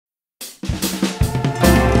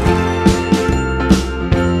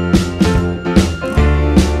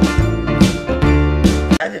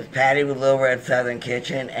Patty with Little Red Southern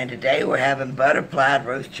Kitchen, and today we're having butterflied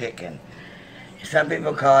roast chicken. Some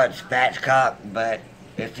people call it spatchcock, but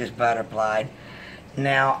it's just butterflied.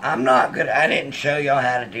 Now, I didn't show y'all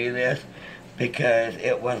how to do this because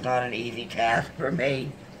it was not an easy task for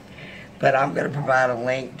me, but I'm going to provide a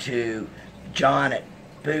link to John at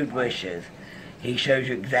Food Wishes. He shows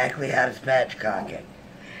you exactly how to spatchcock it.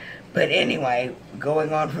 But anyway,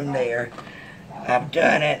 going on from there, I've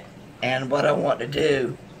done it, and what I want to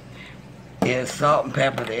do is salt and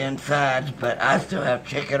pepper the insides, but I still have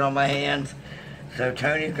chicken on my hands, so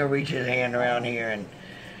Tony's going to reach his hand around here and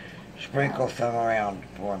sprinkle some around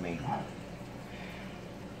for me.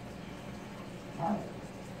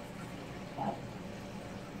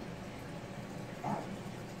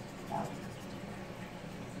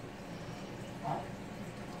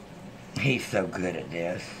 He's so good at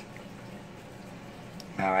this.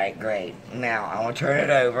 Alright, great. Now, I'm going to turn it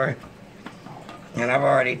over. And I've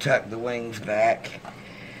already tucked the wings back.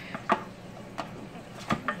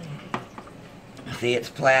 See, it's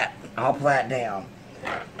flat, all flat down.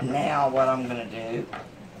 Now, what I'm going to do...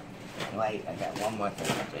 Wait, I got one more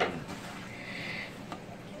thing to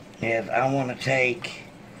do. Is I want to take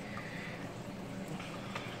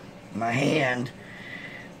my hand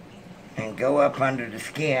and go up under the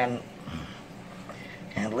skin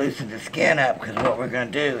and loosen the skin up, because what we're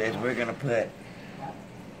going to do is we're going to put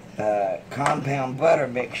compound butter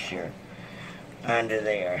mixture under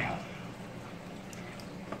there.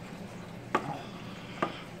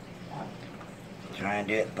 Try and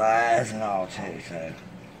do it thighs and all too, so.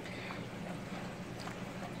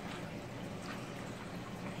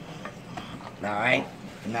 Alright,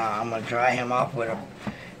 now I'm going to dry him off with a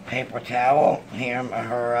paper towel. Him or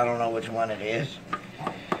her, I don't know which one it is.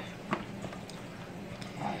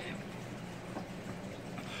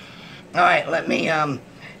 Alright, let me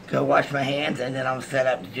go wash my hands, and then I'm set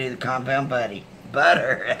up to do the compound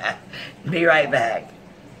butter. Be right back.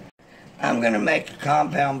 I'm going to make a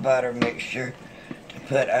compound butter mixture to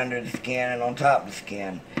put under the skin and on top of the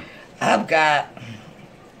skin. I've got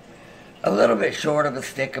a little bit short of a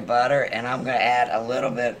stick of butter, and I'm going to add a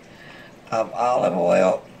little bit of olive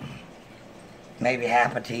oil, maybe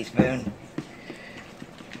half a teaspoon.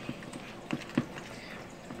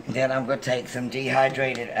 Then I'm going to take some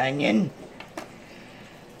dehydrated onion.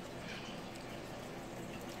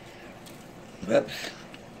 Whoops.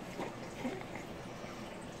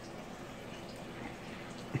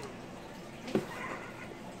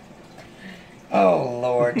 Oh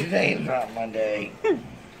Lord, today's not my day.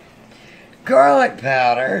 Garlic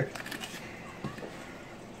powder.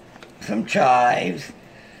 Some chives.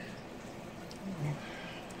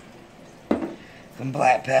 Some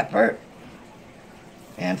black pepper.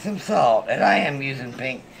 And some salt, and I am using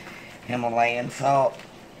pink Himalayan salt.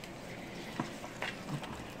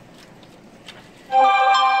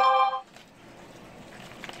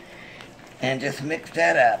 And just mix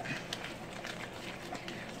that up.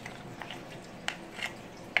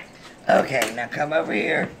 Okay, now come over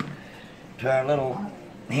here to our little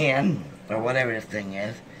hen, or whatever this thing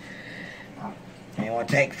is. And you want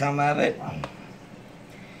to take some of it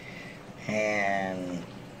and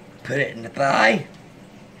put it in the thigh.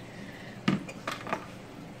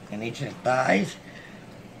 In each of the thighs.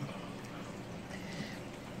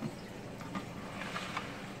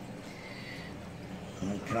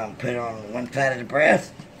 And put it on one side of the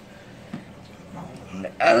breast. On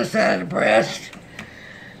the other side of the breast.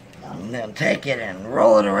 And then take it and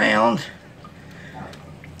roll it around.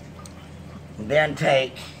 And then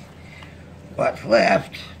take what's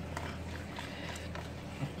left.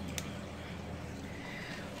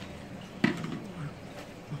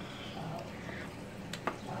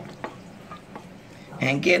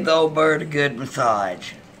 And give the old bird a good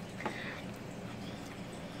massage.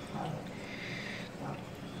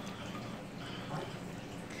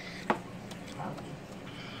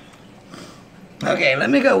 Okay, let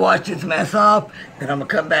me go wash this mess off, and I'm going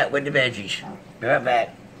to come back with the veggies. Be right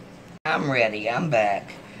back. I'm ready. I'm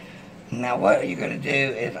back. Now what you're going to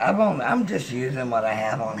do is, I'm just using what I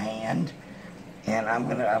have on hand. And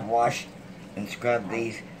I've washed and scrubbed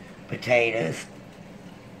these potatoes.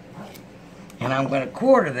 And I'm going to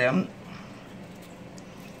quarter them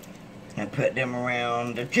and put them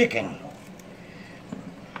around the chicken.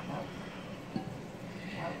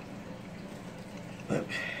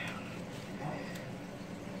 Oops.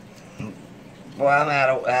 Boy, I'm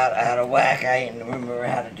out of whack. I ain't remember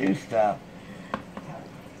how to do stuff.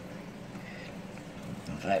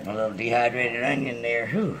 It's like my little dehydrated onion there.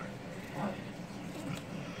 Whew.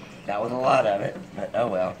 That was a lot of it, but oh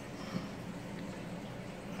well.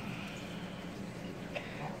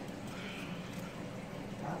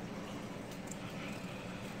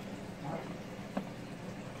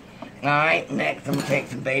 Alright, next I'm going to take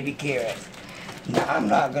some baby carrots. Now, I'm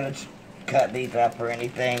not going to cut these up or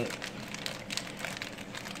anything.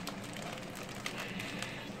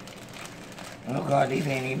 Oh God, these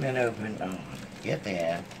ain't even open. Oh, yes they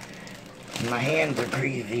have. My hands are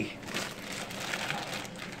greasy.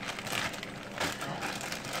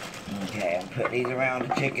 Okay, I'll put these around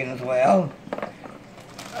the chicken as well.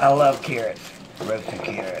 I love carrots, roasted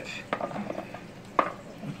carrots.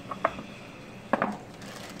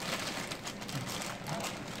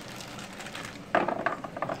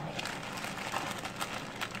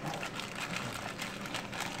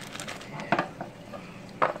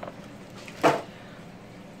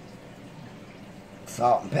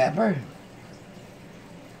 Salt and pepper.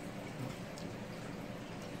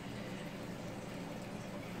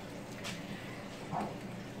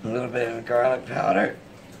 A little bit of garlic powder.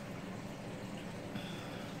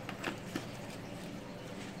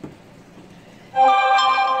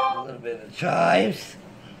 A little bit of chives.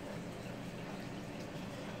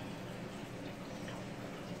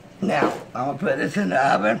 Now, I'm going to put this in the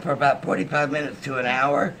oven for about 45 minutes to an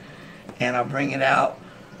hour, and I'll bring it out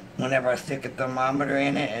whenever I stick a thermometer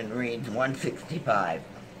in it and it reads 165.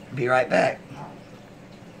 Be right back.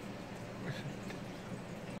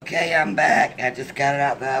 Okay, I'm back. I just got it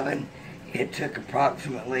out the oven. It took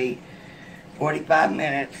approximately 45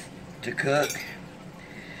 minutes to cook.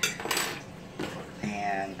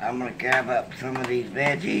 And I'm going to grab up some of these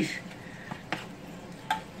veggies.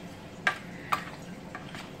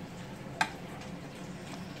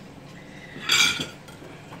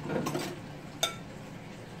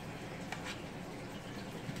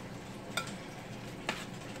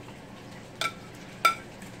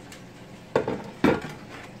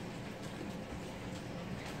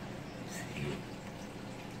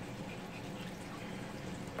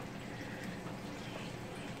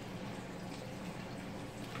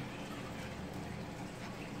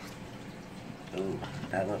 Ooh,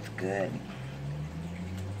 that looks good.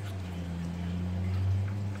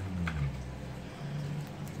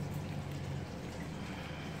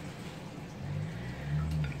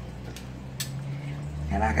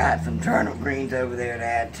 And I got some turnip greens over there to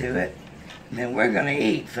add to it. And then we're going to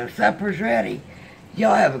eat, so supper's ready.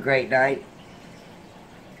 Y'all have a great night.